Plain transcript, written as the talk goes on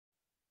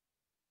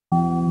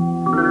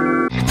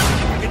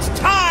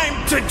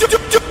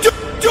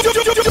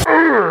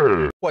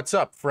What's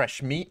up,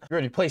 fresh meat? You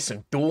ready to play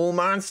some Duel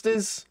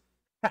Monsters?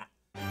 Ha.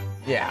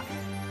 Yeah,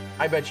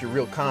 I bet you're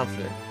real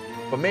confident,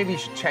 but maybe you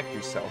should check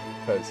yourself,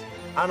 because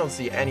I don't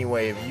see any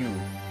way of you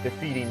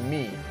defeating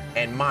me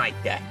and my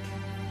deck.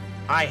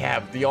 I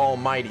have the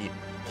almighty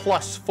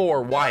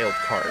 +4 wild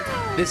card.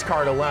 This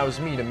card allows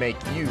me to make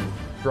you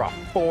draw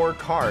 4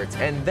 cards,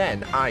 and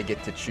then I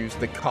get to choose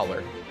the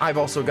color. I've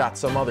also got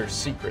some other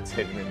secrets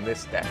hidden in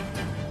this deck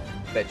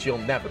that you'll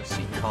never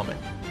see coming.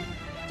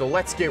 So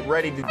let's get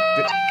ready to sorry,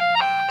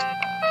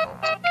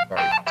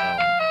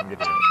 I'm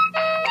getting a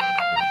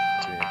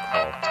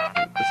call.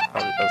 Let's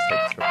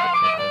take this real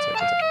quick. One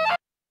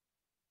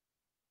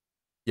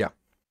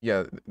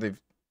second.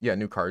 Yeah,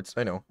 new cards.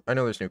 I know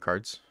there's new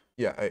cards.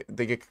 Yeah,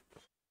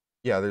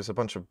 there's a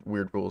bunch of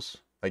weird rules,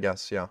 I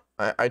guess. Yeah,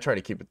 I try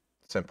to keep it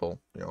simple,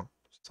 you know.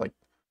 It's like,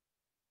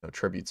 you know,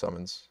 tribute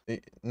summons.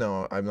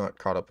 No, I'm not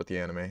caught up with the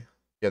anime.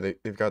 Yeah,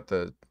 they've got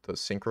the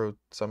synchro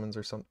summons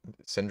or something.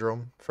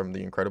 Syndrome from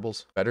The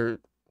Incredibles. Better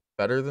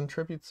than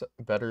tributes.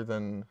 Better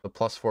than the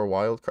 +4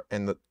 wild card.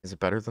 And is it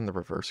better than the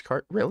reverse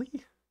card?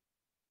 Really?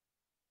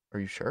 Are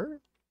you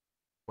sure?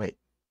 Wait,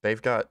 they've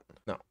got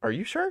no. Are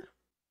you sure?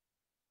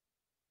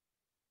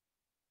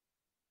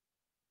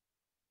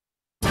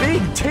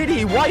 Big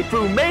titty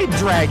waifu maid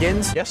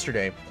dragons.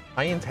 Yesterday,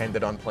 I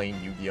intended on playing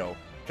Yu-Gi-Oh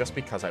just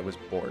because I was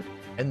bored.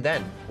 And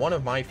then, one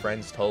of my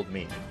friends told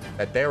me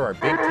that there are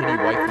big titty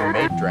waifu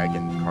maid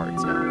dragon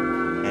cards now.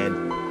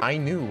 And I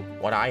knew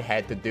what I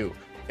had to do.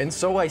 And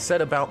so I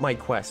set about my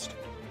quest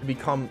to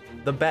become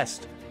the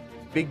best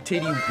big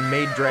titty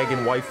maid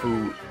dragon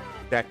waifu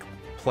deck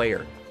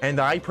player. And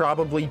I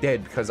probably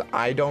did, because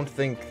I don't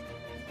think...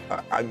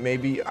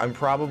 I'm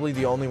probably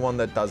the only one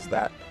that does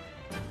that.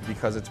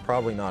 Because it's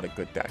probably not a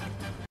good deck.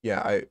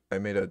 Yeah, I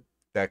made a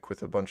deck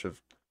with a bunch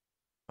of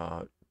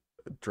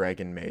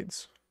Dragon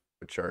Maids,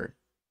 which are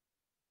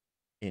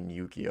in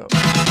Yu-Gi-Oh.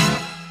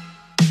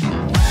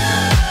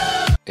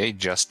 Hey,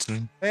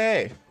 Justin.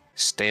 Hey!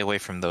 Stay away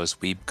from those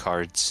weeb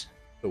cards.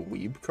 The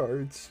weeb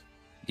cards?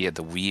 Yeah,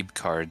 the weeb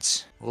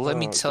cards. Well, let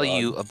me tell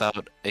you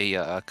about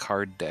a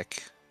card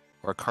deck,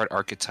 or a card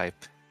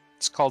archetype.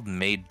 It's called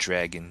Maid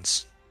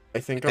Dragons. I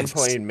think I'm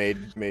playing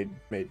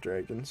Maid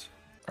Dragons.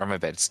 Or my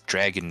bad, it's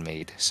Dragon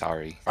Maid,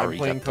 sorry. I'm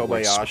playing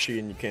Kobayashi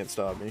and you can't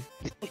stop me.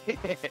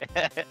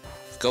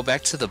 Go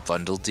back to the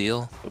bundle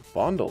deal. The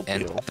bundle deal?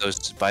 And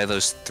buy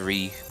those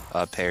 3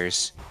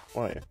 pairs.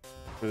 Why?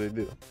 What do they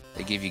do?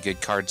 They give you good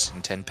cards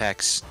in 10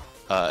 packs.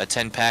 A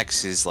 10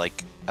 packs is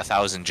like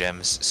 1,000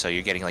 gems, so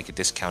you're getting like a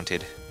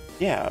discounted.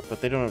 Yeah,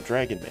 but they don't have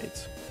Dragon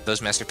Maids.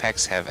 Those master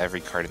packs have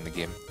every card in the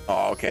game.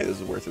 Oh, okay, this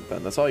is worth it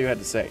then. That's all you had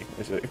to say.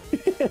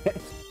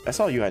 That's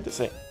all you had to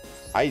say.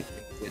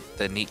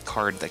 The neat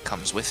card that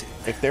comes with it.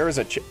 If there is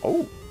a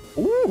oh,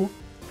 ooh,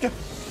 yeah.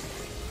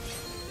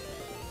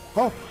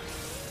 Oh,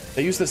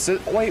 they use the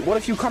wait. What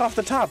if you cut off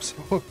the tops?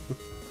 Oh,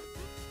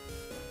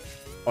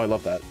 I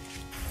love that.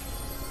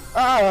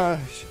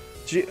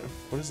 Gee,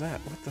 what is that?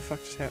 What the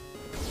fuck just happened?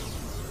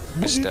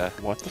 Just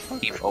what the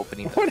fuck? Keep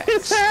opening the What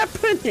packs. is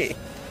happening?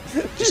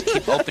 Just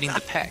keep opening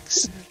the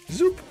packs.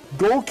 Zoop,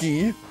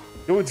 Gogi.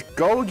 Yo, it's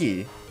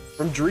Gogi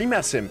from Dream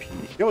SMP.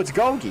 Yo, it's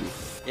Gogi.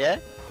 Yeah.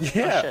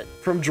 Yeah, oh,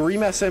 from Dream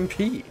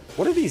SMP.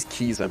 What are these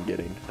keys I'm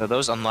getting? So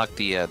those unlock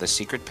the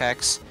secret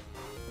packs.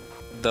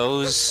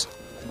 Those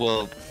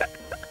will...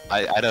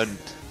 I don't...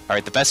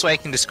 Alright, the best way I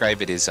can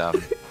describe it is a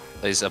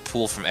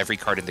pool from every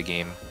card in the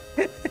game.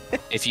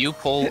 If you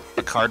pull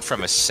a card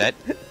from a set,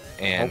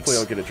 and... Hopefully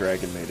I'll get a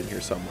Dragon Maid in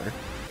here somewhere.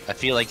 I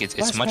feel like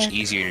it's much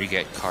easier to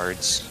get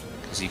cards,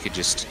 because you could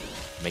just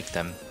make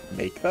them.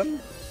 Make them?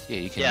 Yeah,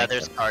 you can Yeah, make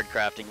there's them. card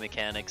crafting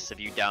mechanics.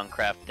 If you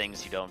downcraft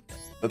things you don't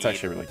That's need.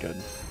 actually really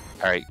good.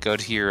 Alright, go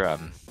to your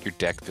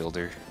deck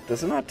builder.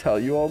 Does it not tell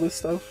you all this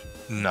stuff?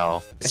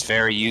 No, it's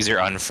very user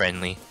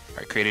unfriendly.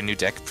 Alright, create a new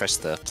deck, press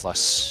the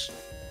plus.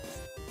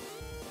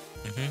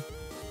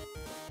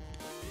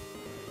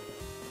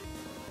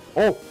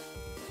 Oh!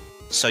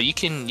 So you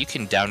can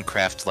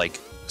downcraft like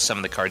some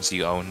of the cards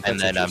you own, and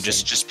then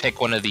just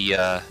pick one of the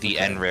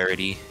N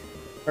rarity.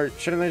 Alright,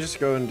 shouldn't I just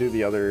go and do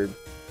the other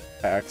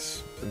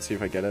packs and see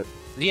if I get it?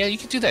 Yeah, you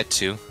can do that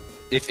too.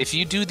 If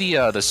you do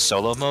the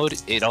solo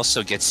mode, it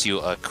also gets you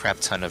a crap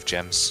ton of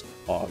gems.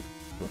 Oh,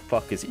 the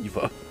fuck is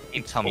Eva?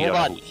 You tell me you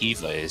don't know who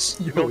Eva is.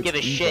 You don't give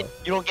a shit.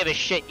 You don't give a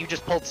shit. You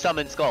just pulled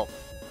Summon Skull.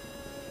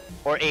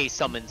 Or a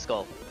Summon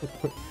Skull.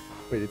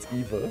 Wait, it's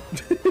Eva.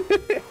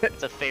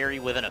 It's a fairy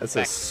with an effect.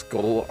 That's a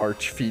skull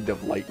archfiend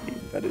of lightning.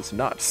 That is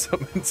not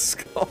Summon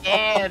Skull.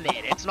 Damn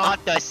it, it's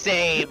not the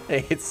same.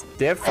 It's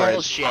different,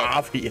 Bullshit.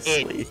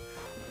 obviously.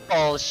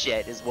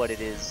 Bullshit is what it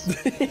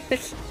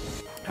is.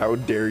 How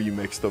dare you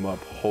mix them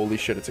up? Holy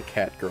shit, it's a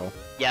cat girl.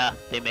 Yeah,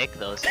 they make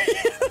those.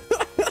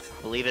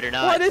 Believe it or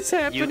not. What is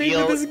happening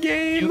to this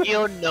game?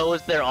 Yu-Gi-Oh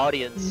knows their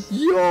audience.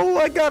 Yo,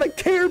 I got a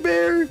Care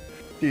Bear!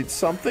 Dude,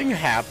 something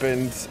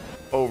happened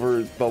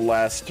over the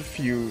last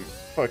few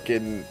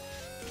fucking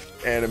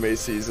anime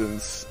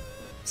seasons.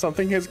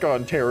 Something has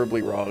gone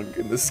terribly wrong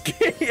in this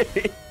game.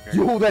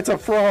 Yo, that's a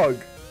frog!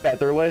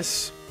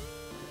 Featherless.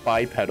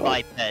 Bipedal.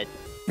 Biped.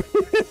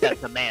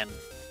 That's a man.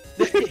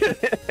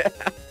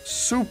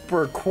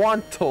 Super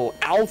Quantal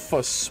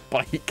Alpha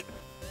Spike.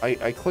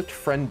 I clicked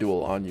friend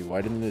duel on you.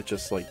 Why didn't it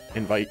just like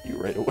invite you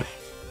right away?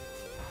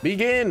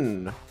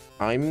 Begin.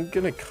 I'm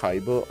gonna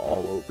Kaiba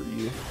all over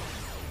you.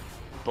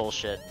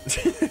 Bullshit.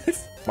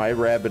 My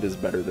rabbit is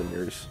better than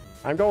yours.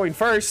 I'm going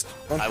first.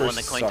 I won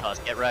the coin toss.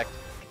 Get wrecked.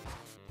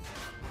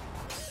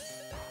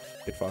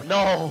 Get fucked.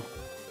 No.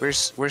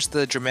 Where's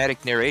the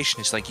dramatic narration?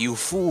 It's like, you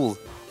fool,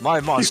 my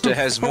monster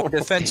has more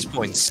defense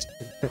points.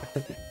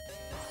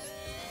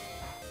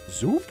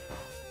 Zoop.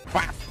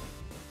 Bop.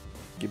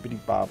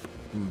 Gibbity bop.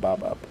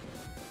 Bob up.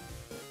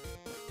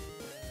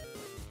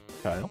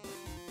 Kyle.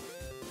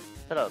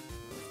 Shut up.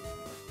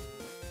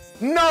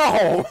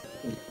 No!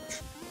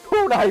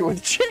 Kunai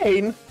with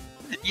chain?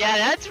 Yeah,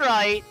 that's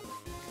right.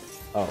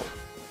 Oh.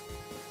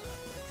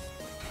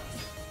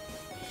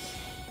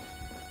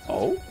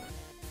 Oh?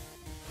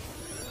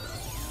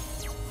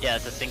 Yeah,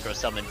 it's a synchro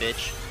summon,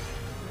 bitch.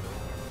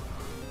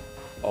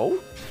 Oh?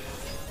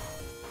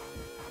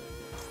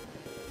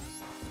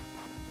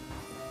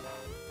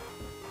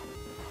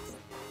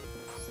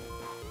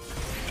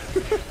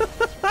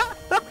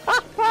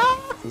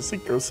 The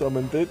synchro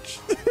summon, bitch.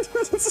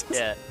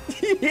 Yeah.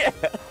 Yeah.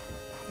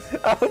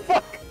 Oh,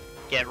 fuck.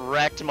 Get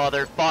wrecked,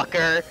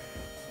 motherfucker.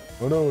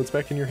 Oh no, it's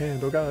back in your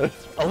hand. Oh god.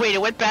 Oh wait,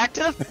 it went back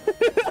to the...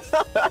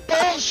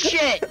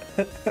 Bullshit!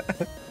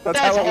 That's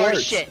how it works.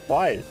 horseshit.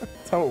 Why?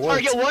 That's how it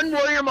works. Target one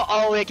warrior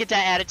oh, I get to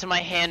add it to my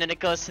hand and it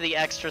goes to the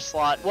extra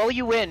slot. Well,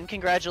 you win.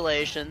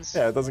 Congratulations.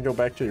 Yeah, it doesn't go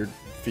back to your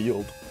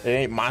field. It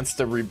ain't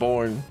Monster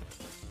Reborn.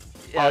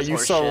 Yeah, Oh, that's you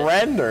horseshit.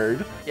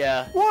 surrendered?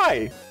 Yeah,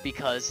 Why?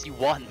 because you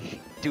won.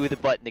 Do the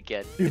button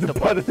again. Do the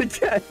button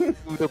again.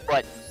 Do the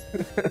button.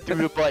 Do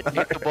the button.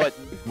 Hit the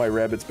button. My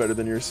rabbit's better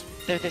than yours.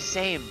 They're the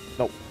same.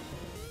 Nope.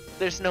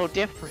 There's no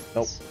difference.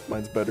 Nope.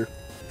 Mine's better.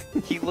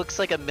 He looks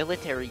like a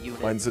military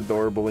unit. Mine's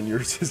adorable and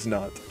yours is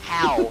not.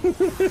 How?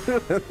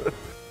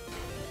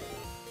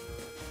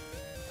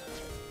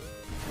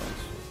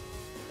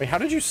 Wait, how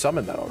did you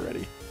summon that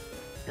already?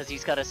 Because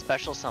he's got a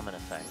special summon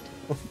effect.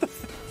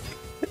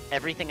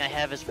 Everything I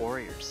have is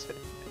warriors.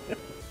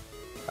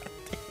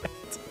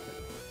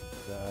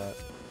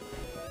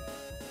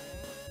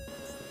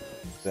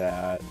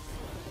 That.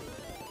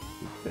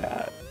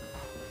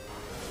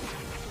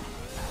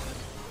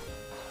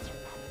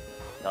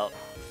 Oh,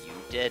 you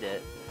did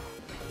it.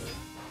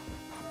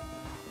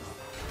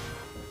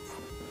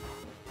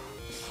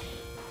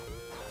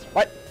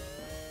 What?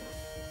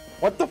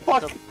 What the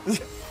fuck?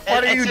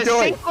 What are you It's a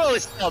doing? synchro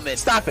summon.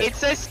 Stop it.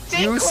 It's a synchro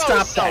You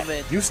stop summon.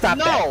 that. You stop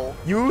no. that.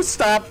 You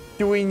stop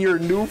doing your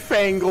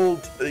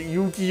newfangled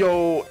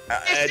Yu-Gi-Oh!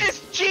 This is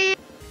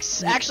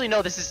GX. Actually,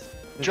 no, this is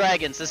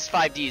dragons. This is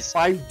 5Ds.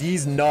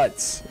 5D's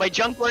nuts. My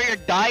junk warrior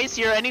dies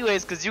here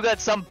anyways because you got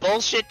some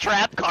bullshit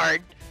trap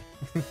card.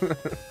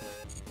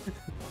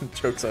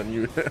 Joke's on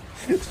you.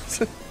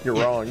 You're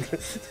wrong.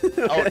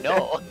 Oh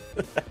no.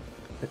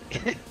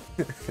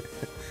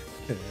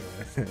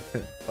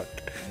 Fuck.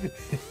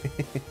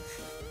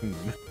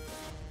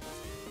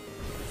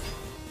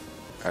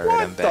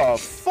 Alright, I'm back. What the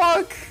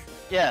fuck?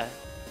 Yeah.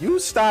 You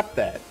stop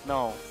that.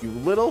 No. You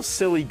little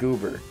silly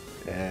goober.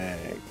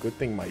 Good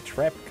thing my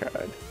trap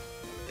card.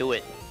 Do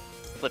it.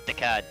 Flip the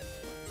card.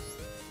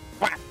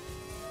 What?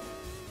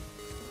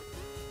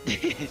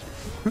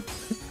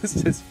 This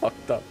is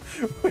fucked up.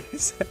 Wait a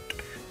sec.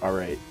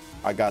 Alright,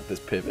 I got this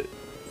pivot.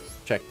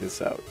 Check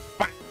this out.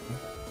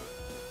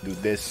 Do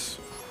this.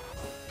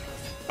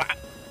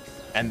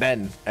 And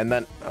then,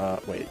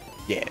 wait.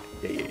 Yeah.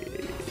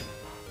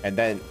 And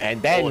then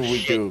Oh, we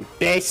shit. do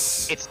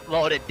this. It's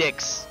loaded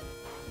dicks.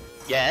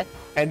 Yeah?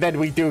 And then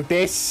we do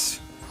this.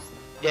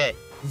 Yeah.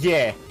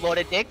 Yeah.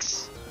 Loaded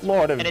dicks.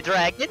 Lord of And a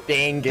dragon.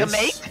 Dangus. To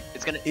make.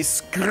 It's gonna.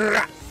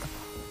 Iskra.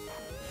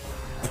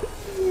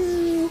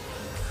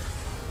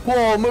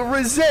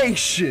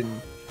 Polymerization.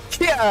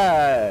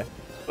 Yeah.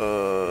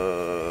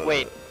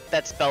 Wait,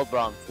 that's spelled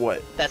wrong.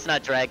 What? That's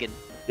not dragon.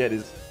 Yeah, it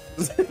is.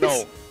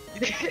 No.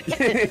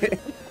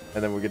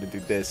 And then we're gonna do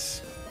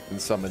this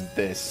and summon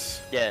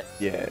this. Yeah.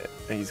 Yeah.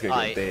 And he's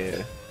gonna go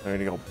there. I'm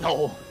gonna go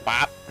No.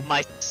 bop.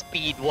 My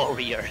speed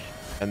warrior.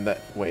 And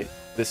that. Wait.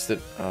 This did.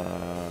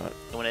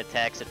 When it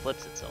attacks, it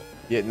flips itself.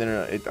 Yeah.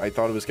 No. I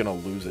thought it was gonna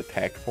lose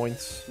attack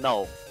points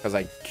No. because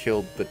I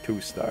killed the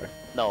 2-star.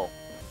 No.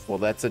 Well,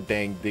 that's a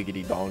dang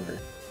diggity donger.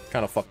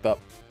 Kind of fucked up.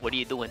 What are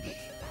you doing?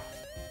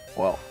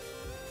 Well.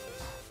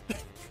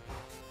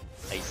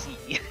 I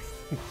see.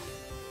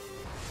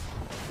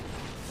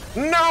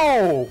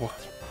 No!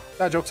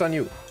 That joke's on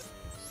you.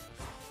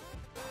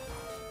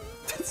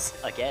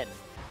 Again.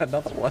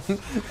 Another one.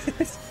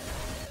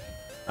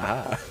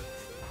 Ah.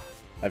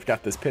 I've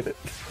got this pivot.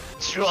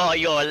 Draw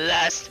your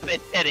last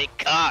pathetic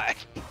card.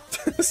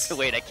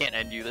 Wait, I can't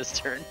undo this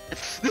turn.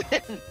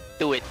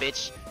 Do it,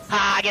 bitch.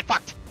 Ah, get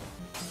fucked.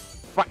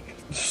 Fuck.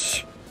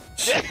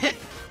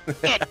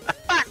 Get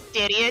fucked,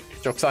 idiot.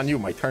 Joke's on you,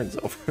 my turn's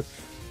over.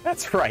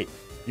 That's right.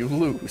 You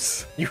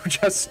lose. You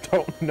just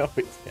don't know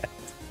it yet.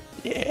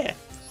 Yeah.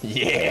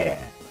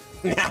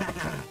 Yeah.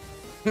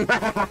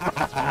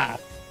 I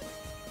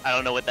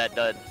don't know what that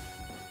did.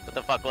 What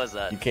the fuck was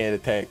that? You can't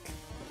attack.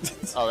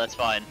 Oh, that's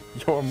fine.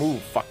 Your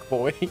move, fuck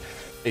boy.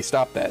 Hey,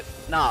 stop that.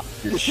 Nah.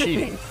 You're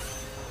cheating.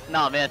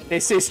 Nah, man.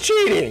 This is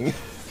cheating.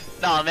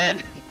 Nah,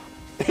 man.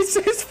 This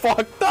is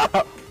fucked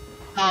up.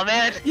 Nah,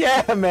 man.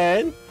 Yeah,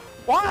 man.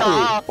 Why?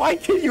 Nah. Why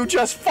can't you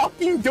just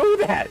fucking do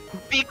that?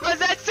 Because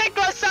that's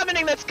synchro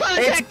summoning. That's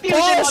contact It's fusion,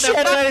 bullshit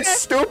and motherfucker.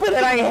 it's stupid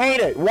and I hate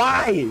it.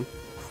 Why?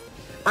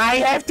 I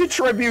have to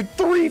tribute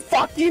 3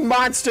 fucking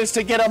monsters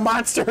to get a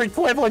monster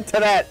equivalent to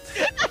that.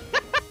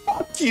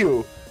 Fuck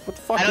you. What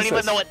the fuck I is don't even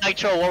this? know what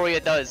Nitro Warrior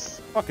does.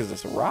 What the fuck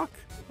is this? A rock?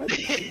 What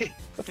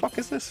the fuck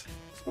is this?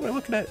 What am I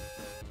looking at?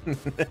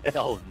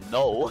 Oh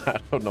no. I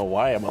don't know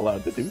why I'm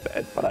allowed to do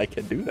that, but I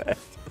can do that.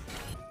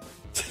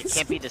 It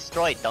can't be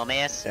destroyed,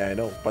 dumbass. Yeah, I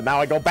know. But now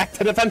I go back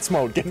to defense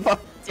mode. Get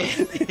fucked.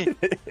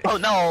 Oh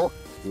no.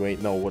 You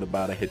ain't know what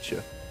about to hit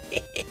you.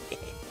 Yeah,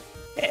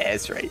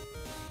 that's right.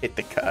 Hit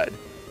the card.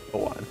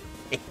 Go on.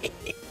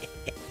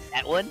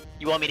 That one?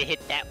 You want me to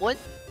hit that one?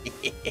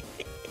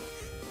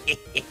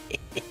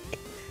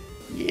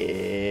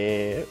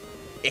 Yeah.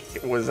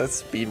 Was that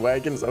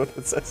Speedwagon? Is that what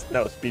it says?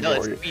 No, Speed No,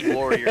 Warrior. it's Speed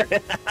Warrior.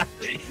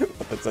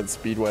 That said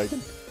Speedwagon.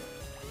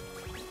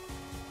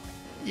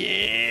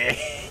 Yeah.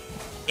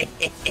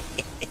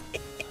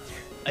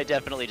 I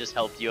definitely just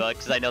helped you out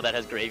because I know that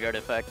has graveyard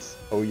effects.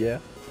 Oh yeah.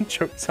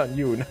 Joke's on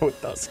you. No,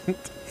 it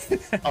doesn't.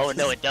 Oh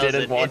no, it doesn't.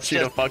 Didn't want It's you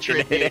to just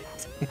fucking hit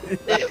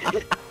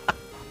it.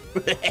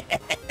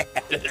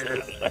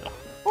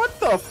 What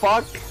the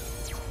fuck?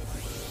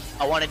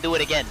 I want to do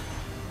it again.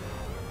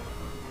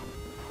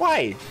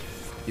 Why?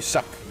 You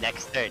suck.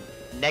 Next turn.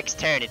 Next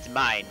turn, it's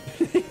mine.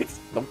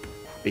 Nope.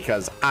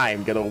 Because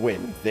I'm gonna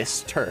win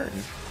this turn.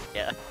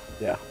 Yeah.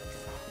 Yeah.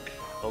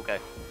 Okay.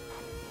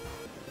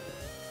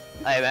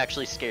 I am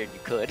actually scared you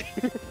could.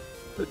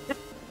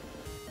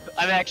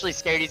 I'm actually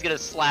scared he's gonna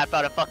slap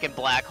out a fucking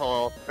black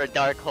hole or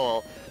dark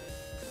hole.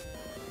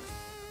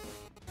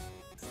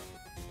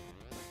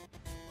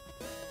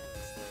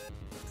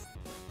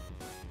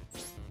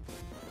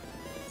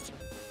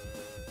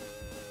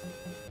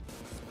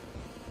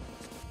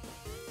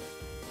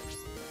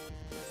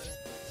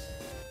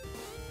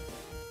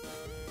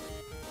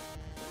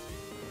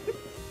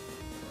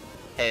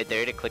 Hey, I dare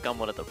you to click on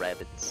one of the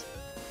rabbits.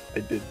 I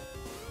did.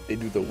 They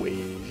do the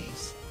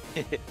waves.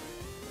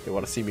 You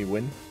want to see me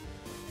win?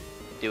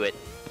 Do it.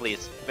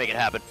 Please. Make it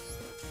happen.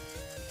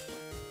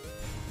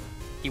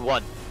 He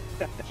won.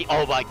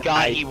 Oh my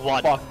god, he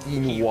won.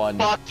 Fucking won.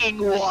 Fucking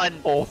won.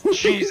 Oh,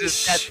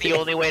 Jesus, that's the shit.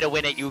 only way to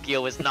win at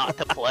Yu-Gi-Oh is not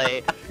to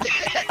play.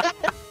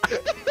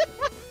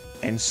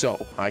 And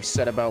so, I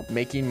set about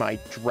making my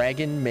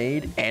Dragon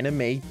Maid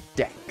anime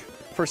deck.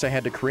 First, I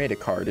had to create a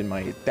card in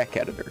my deck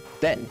editor.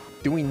 Then,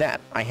 doing that,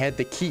 I had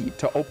the key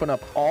to open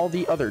up all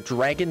the other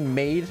Dragon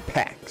Maid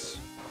packs.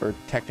 Or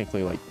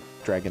technically, like,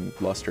 Dragon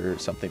Luster or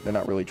something. They're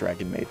not really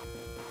Dragon Maid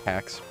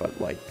packs,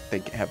 but, like, they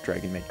have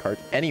Dragon Maid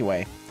cards.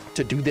 Anyway,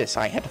 to do this,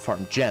 I had to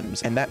farm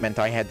gems, and that meant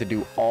I had to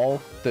do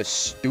all the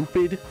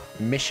stupid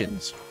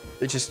missions.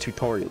 It's just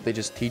tutorial. They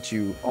just teach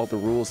you all the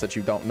rules that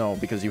you don't know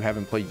because you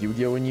haven't played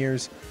Yu-Gi-Oh in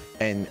years,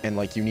 and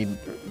like, you need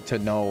to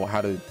know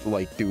how to,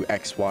 like, do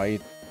X, Y,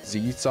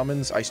 Z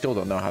summons. I still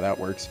don't know how that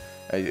works.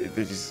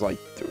 There's just like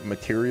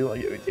material.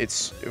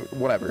 It's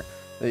whatever.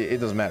 It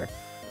doesn't matter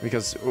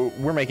because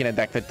we're making a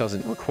deck that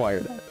doesn't require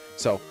that.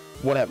 So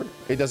whatever.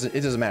 It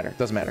doesn't matter. It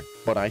doesn't matter.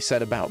 But I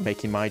set about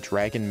making my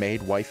Dragon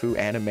Maid waifu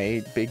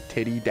anime big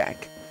titty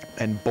deck,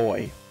 and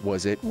boy,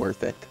 was it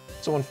worth it.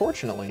 So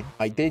unfortunately,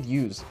 I did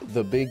use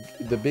the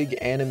big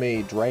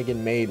anime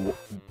Dragon Maid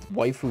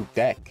waifu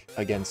deck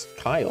against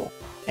Kyle,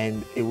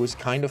 and it was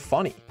kind of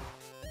funny.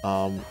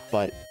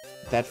 But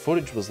that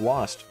footage was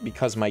lost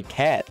because my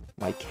cat,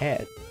 come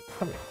here,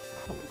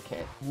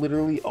 cat,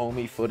 literally owe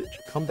me footage.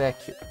 Come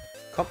back here.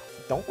 Come,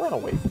 don't run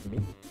away from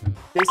me.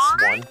 This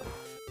one,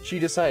 she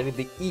decided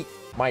to eat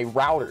my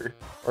router,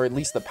 or at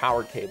least the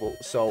power cable,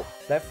 so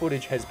that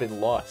footage has been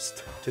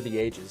lost to the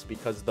ages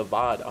because the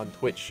VOD on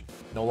Twitch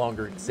no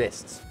longer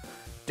exists.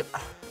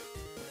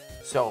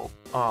 So,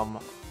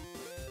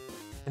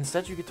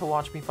 instead you get to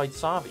watch me fight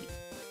Savi,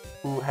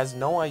 who has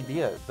no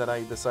idea that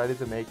I decided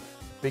to make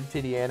big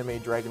titty anime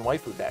dragon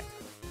waifu deck.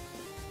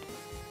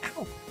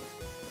 Ow.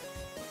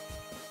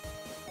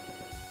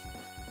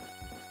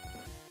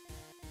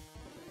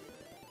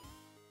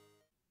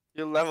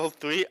 You're level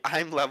 3,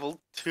 I'm level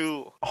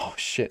 2. Oh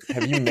shit,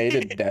 have you made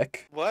a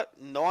deck? What?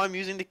 No, I'm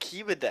using the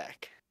Kiba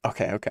deck.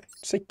 Okay.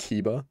 Say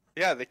Kiba.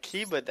 Yeah, the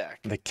Kiba deck.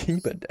 The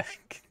Kiba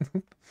deck.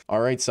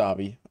 Alright,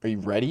 Savi, are you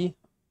ready?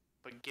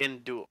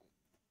 Begin duel.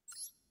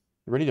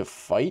 You ready to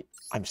fight?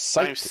 I'm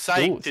psyched, I'm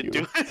psyched to to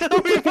do do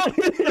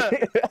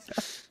it.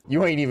 it.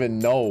 You ain't even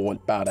know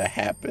what's about to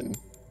happen.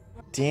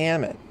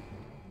 Damn it.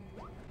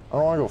 I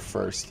don't want to go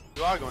first.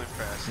 You are going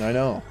first. I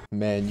know.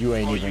 Man, you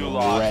ain't Oh, even you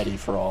lost. ready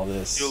for all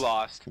this. You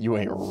lost. You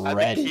ain't I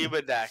ready. the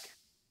Kiba deck.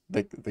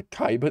 The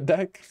Kaiba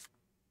deck?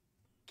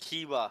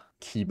 Kiba.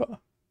 Kiba.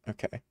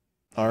 Okay.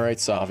 Alright,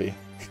 Savi.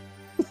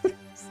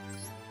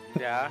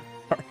 Yeah.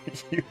 Are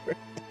you ready?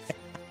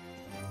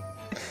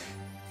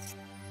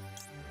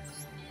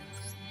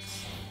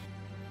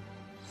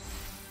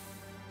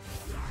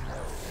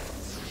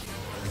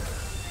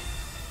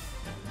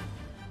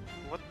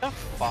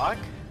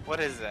 What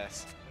is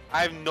this?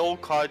 I have no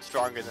card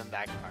stronger than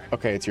that card.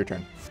 Okay, it's your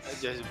turn.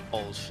 That's just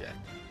bullshit.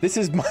 This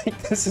is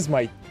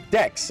my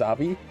deck,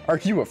 Savi. Are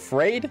you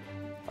afraid?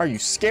 Are you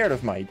scared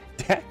of my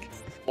deck?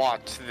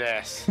 Watch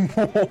this.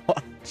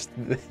 Watch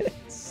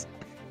this.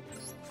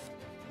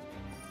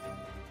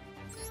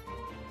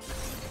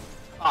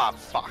 Ah,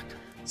 fuck.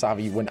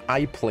 Savi, when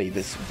I play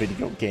this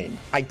video game,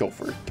 I go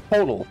for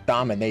total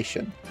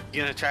domination.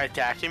 You gonna try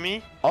attacking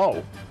me?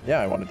 Oh, yeah,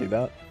 I want to do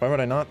that. Why would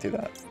I not do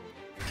that?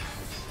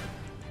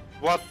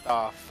 What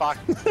the fuck?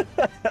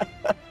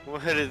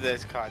 Where did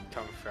this card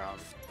come from?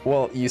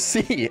 Well, you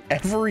see,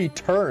 every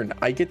turn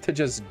I get to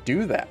just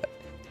do that.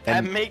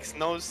 That makes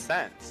no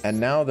sense. And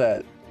now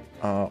that,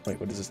 wait,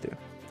 what does this do?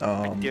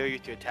 I dare you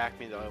to attack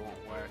me, though it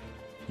won't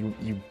work.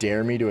 You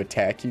dare me to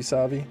attack you,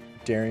 Savi?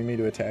 Daring me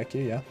to attack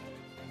you, yeah?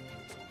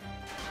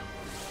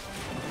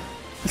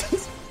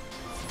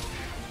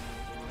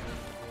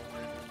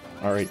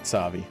 Alright,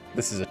 Savi,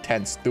 this is a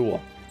tense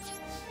duel.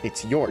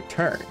 It's your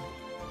turn.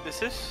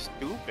 This is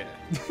stupid.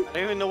 I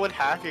don't even know what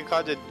half your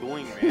cards are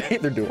doing, man.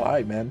 Neither do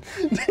I, man.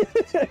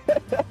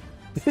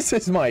 This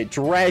is my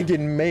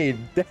Dragon Maid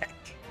deck.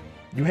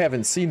 You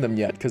haven't seen them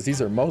yet, because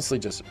these are mostly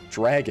just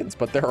dragons,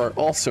 but there are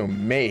also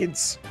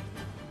maids.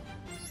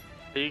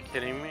 Are you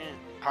kidding me?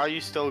 How are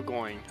you still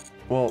going?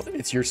 Well,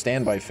 it's your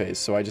standby phase,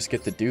 so I just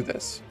get to do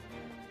this.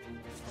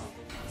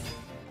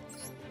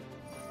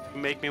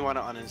 You make me want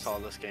to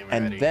uninstall this game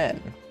already. And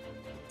then,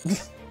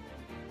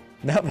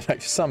 now that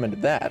I've summoned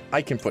that,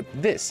 I can put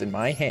this in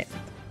my hand.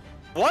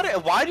 What?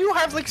 Why do you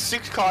have like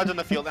 6 cards on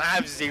the field and I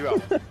have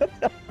 0?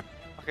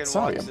 Okay,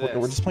 Sorry, watch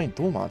we're this. just playing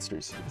Duel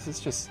Monsters. This is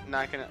just...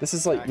 Not gonna, This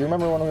is like, you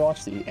remember when we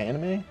watched the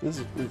anime?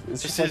 It's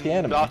just like the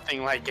anime.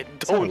 Nothing like it.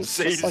 It's Don't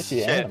say just like the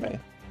shit, anime.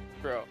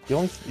 bro. The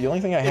only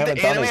thing I In haven't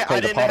the done anime, is play I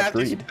the didn't Pot of have to.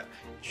 Greed.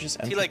 You just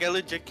See, enter. like I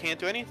legit can't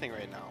do anything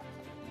right now.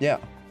 Yeah,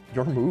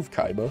 your move,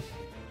 Kaiba.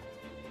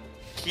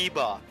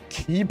 Kiba.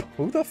 Kiba?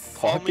 Who the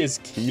Call fuck me is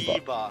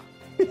Kiba?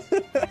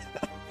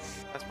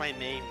 That's my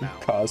name now.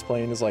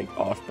 Cosplaying as like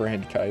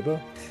off-brand Kaiba?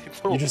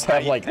 Bro, You just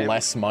have like I'm-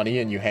 less money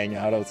and you hang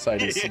out outside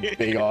this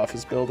big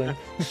office building?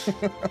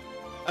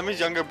 I'm his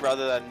younger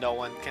brother that no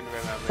one can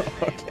remember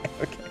his name.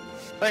 Okay, okay.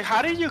 Like,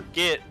 how did you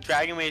get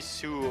Dragon Maids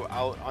 2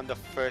 out on the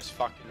first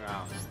fucking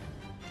round?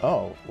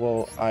 Oh,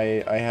 well,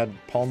 I had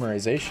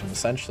polymerization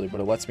essentially, but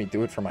it lets me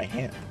do it from my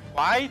hand.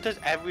 Why does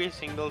every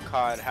single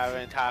card have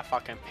an entire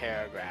fucking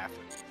paragraph?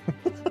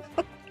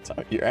 So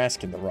you're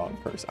asking the wrong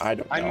person. I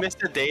don't know. I miss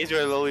the days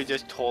where Lily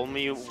just told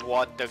me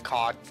what the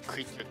card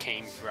creature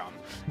came from,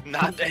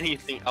 not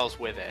anything else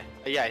with it.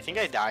 Yeah, I think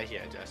I died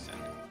here, Justin.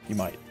 You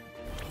might.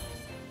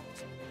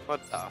 What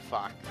the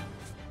fuck?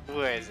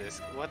 Where is this?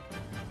 What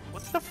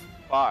the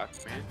fuck,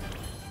 man?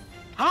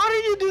 How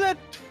did you do that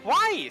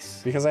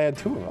twice? Because I had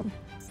 2 of them.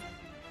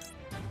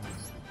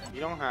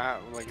 You don't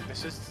have, like,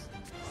 this is...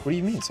 What do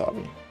you mean,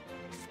 Sabi?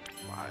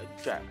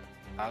 What?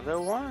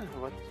 Other one?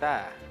 What's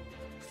that?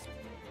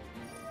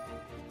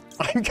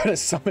 I'm gonna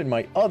summon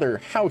my other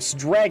House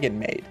Dragon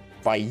Maid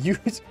by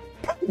use.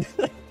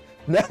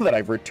 Now that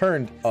I've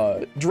returned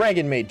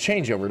Dragon Maid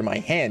changeover to my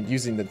hand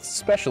using the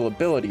special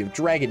ability of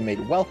Dragon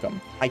Maid Welcome,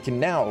 I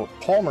can now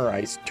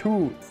pulverize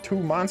two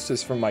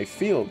monsters from my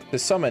field to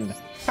summon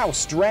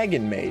House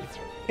Dragon Maid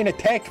in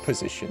attack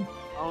position.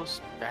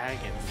 House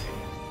Dragon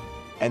Maid.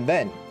 And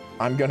then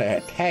I'm gonna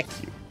attack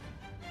you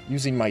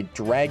using my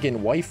dragon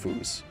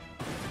waifus.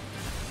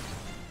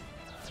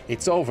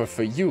 It's over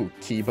for you,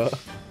 Kiba.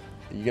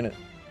 Are you gonna?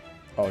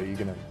 Oh, are you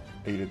gonna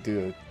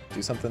do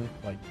something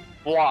like?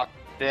 Block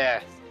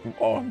this.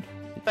 Oh,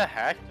 What the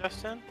heck,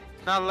 Justin?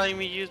 It's not letting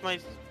me use my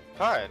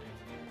card.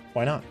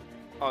 why not?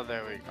 Oh,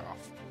 there we go.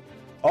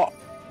 Oh,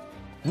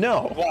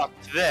 no, Block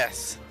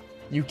this.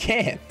 you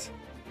can't.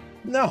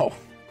 No.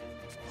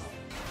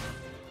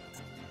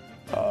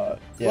 Yeah.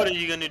 What are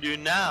you gonna do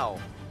now?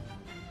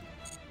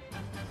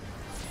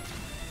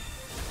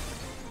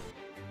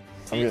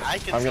 See, I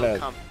can I'm still gonna-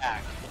 come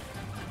back.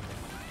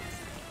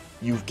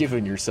 You've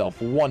given yourself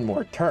one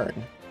more turn.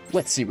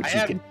 Let's see what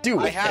you can do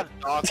with I have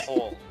it. Dark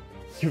Hole.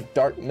 You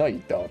dark? No,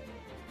 you don't.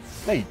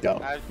 No, you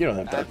don't. You don't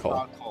have I dark hole.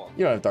 Dark Hole.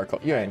 You don't have dark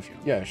hole. You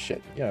have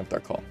shit. You don't have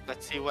dark hole.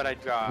 Let's see what I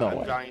draw. No I'm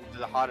way. drawing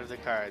the heart of the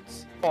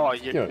cards. Oh,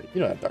 You don't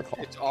have dark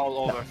hole. it's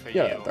all No, over for you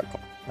you. don't have dark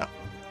hole.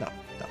 No.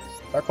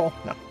 Dark hole?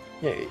 No.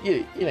 Yeah,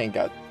 you ain't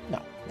got. No.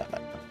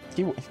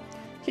 He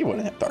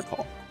wouldn't have dark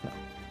hole.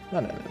 No.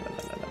 No.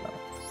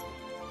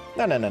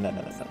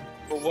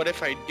 But what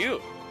if I do?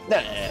 No.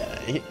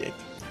 He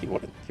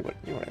wouldn't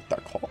have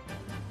dark hole.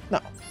 No.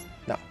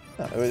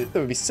 That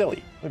would be silly.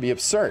 That would be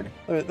absurd.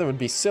 That would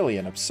be silly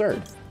and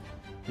absurd.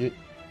 Are you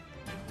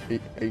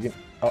gonna?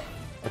 Oh,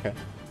 okay.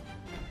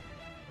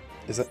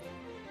 Is it?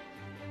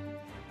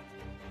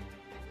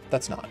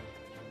 That's not.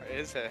 Or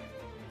is it?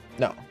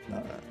 No.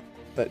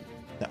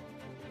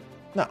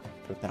 No.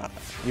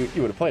 You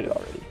would have played it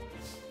already.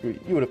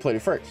 You would have played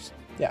it first.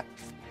 Yeah.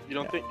 You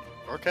don't think?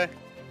 Okay.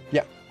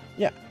 Yeah.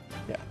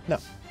 No,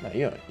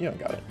 you don't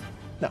got it.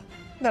 No.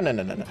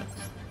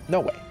 No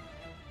way.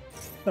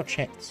 No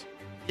chance.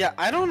 Yeah,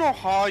 I don't know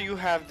how you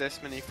have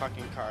this many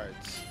fucking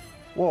cards.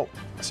 Well,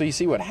 so you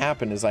see what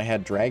happened is I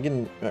had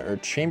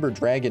Chamber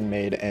Dragon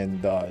Maid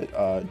and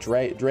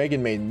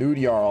Dragon Maid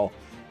Nude Jarl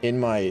in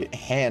my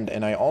hand,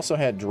 and I also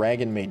had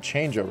Dragon Maid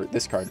Changeover,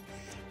 this card,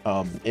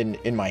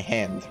 in my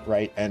hand,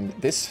 right? And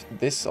this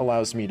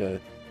allows me to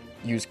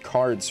use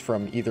cards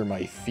from either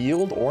my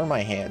field or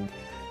my hand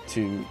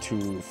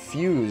to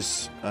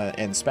fuse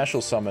and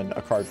special summon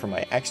a card from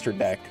my extra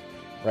deck,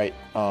 right?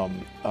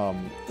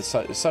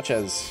 Such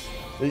as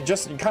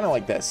just kind of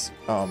like this,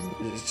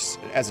 just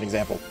as an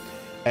example.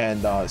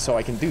 And so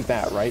I can do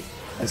that, right?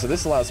 And so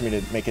this allows me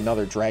to make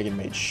another Dragon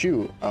Maid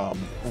shoe,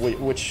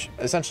 which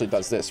essentially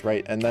does this,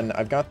 right? And then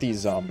I've got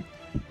these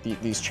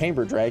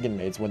Chamber Dragon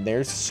Maids. When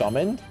they're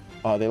summoned,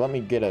 they let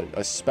me get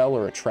a spell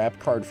or a trap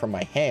card from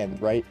my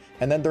hand, right?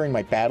 And then during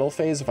my battle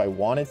phase, if I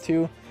wanted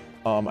to,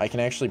 I can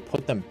actually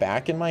put them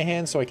back in my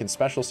hand, so I can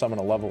special summon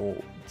a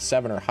level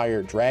 7 or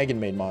higher Dragon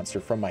Maid monster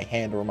from my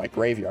hand or my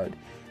graveyard,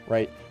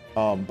 right?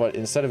 But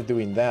instead of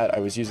doing that, I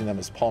was using them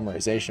as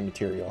polymerization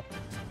material,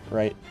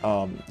 right?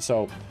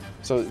 So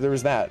there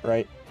was that,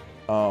 right?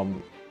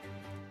 And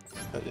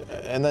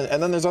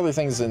then there's other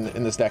things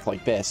in this deck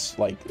like this,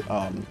 like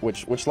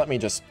which let me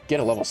just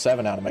get a level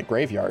 7 out of my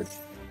graveyard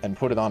and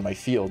put it on my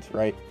field,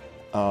 right?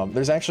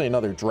 There's actually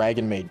another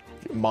Dragon Maid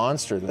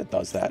monster that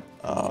does that,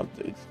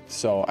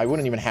 so I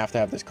wouldn't even have to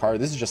have this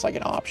card. This is just like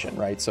an option,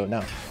 right? So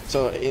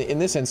in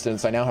this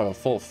instance, I now have a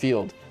full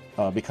field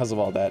because of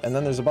all that. And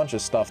then there's a bunch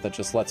of stuff that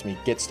just lets me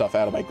get stuff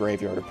out of my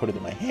graveyard or put it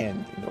in my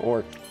hand,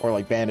 or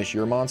like banish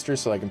your monster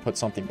so I can put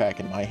something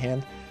back in my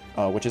hand,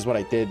 which is what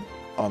I did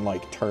on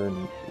like turn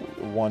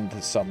 1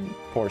 to some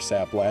poor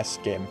sap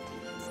last game.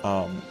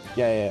 And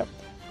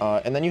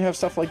then you have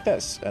stuff like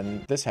this,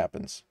 and this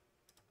happens.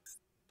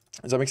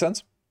 Does that make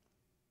sense?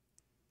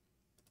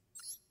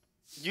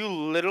 You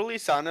literally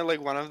sounded like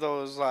one of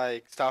those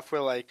like stuff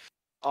where like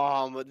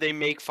they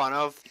make fun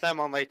of them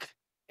on like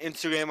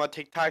Instagram or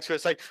TikToks, where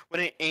it's like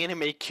when an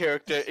anime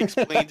character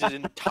explains his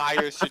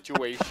entire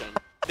situation.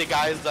 The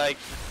guy's like,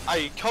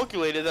 I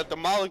calculated that the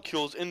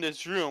molecules in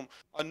this room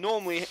are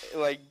normally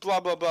like blah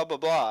blah blah blah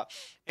blah,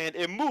 and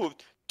it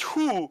moved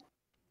 2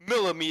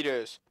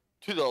 millimeters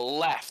to the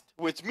left,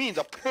 which means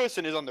a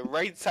person is on the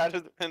right side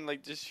of the pen,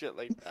 like just shit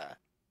like that.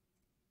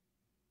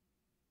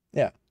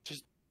 Yeah.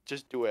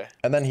 Just do it.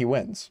 And then he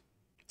wins.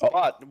 Oh.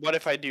 But what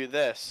if I do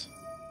this?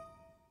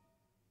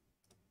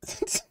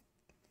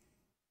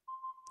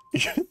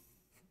 You're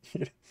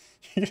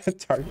gonna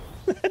target.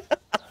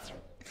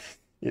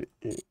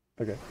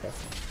 Okay.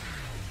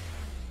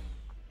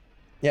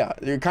 Yeah,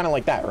 you're kind of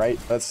like that, right?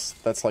 That's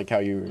like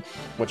what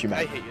you meant.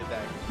 I hate your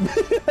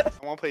deck.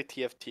 I want to play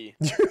TFT.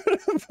 You're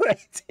gonna play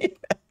TFT.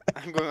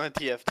 I'm going on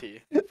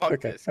TFT. Fuck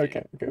Okay, this game.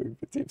 okay, we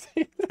put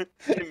TFT.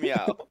 Get me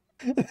out.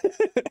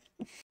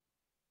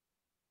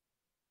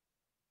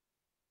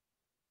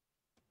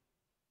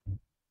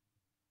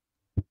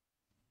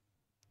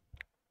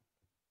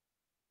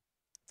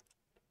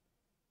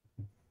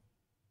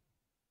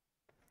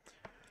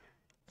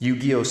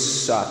 Yu-Gi-Oh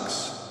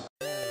sucks.